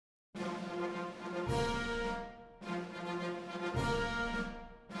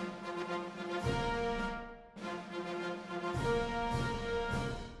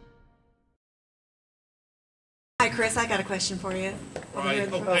Chris, I got a question for you. All right.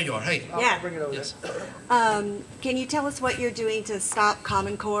 Oh, there you are. Hey. Yeah. Bring it over. Yes. Can you tell us what you're doing to stop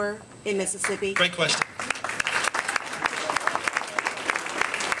Common Core in Mississippi? Great question.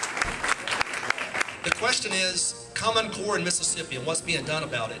 The question is Common Core in Mississippi and what's being done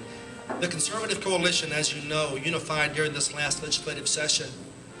about it. The Conservative Coalition, as you know, unified during this last legislative session,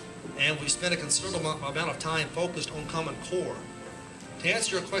 and we've spent a considerable amount of time focused on Common Core. To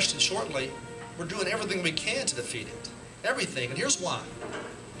answer your question shortly, we're doing everything we can to defeat it. Everything, and here's why.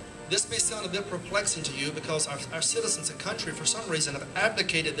 This may sound a bit perplexing to you because our citizens and country, for some reason, have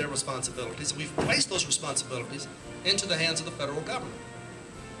abdicated their responsibilities, and we've placed those responsibilities into the hands of the federal government.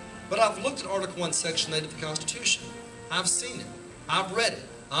 But I've looked at Article 1, Section 8 of the Constitution. I've seen it. I've read it.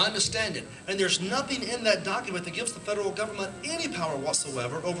 I understand it. And there's nothing in that document that gives the federal government any power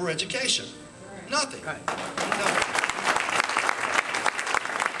whatsoever over education. Nothing. Right. Nothing.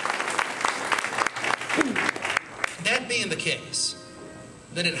 That being the case,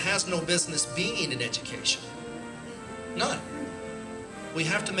 then it has no business being in education. None. We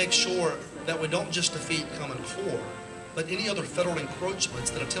have to make sure that we don't just defeat Common Core, but any other federal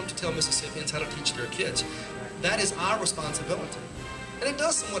encroachments that attempt to tell Mississippians how to teach their kids. That is our responsibility. And it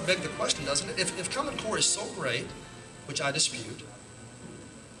does somewhat beg the question, doesn't it? If Common Core is so great, which I dispute,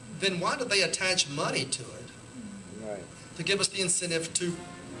 then why do they attach money to it to give us the incentive to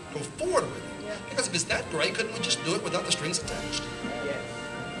go forward with it? Because if it's that great, couldn't we just do it without the strings attached?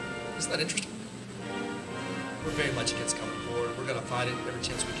 Isn't that interesting? We're very much against Common Core. We're going to fight it every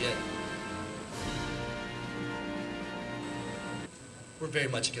chance we get. We're very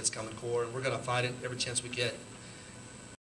much against Common Core, and we're going to fight it every chance we get.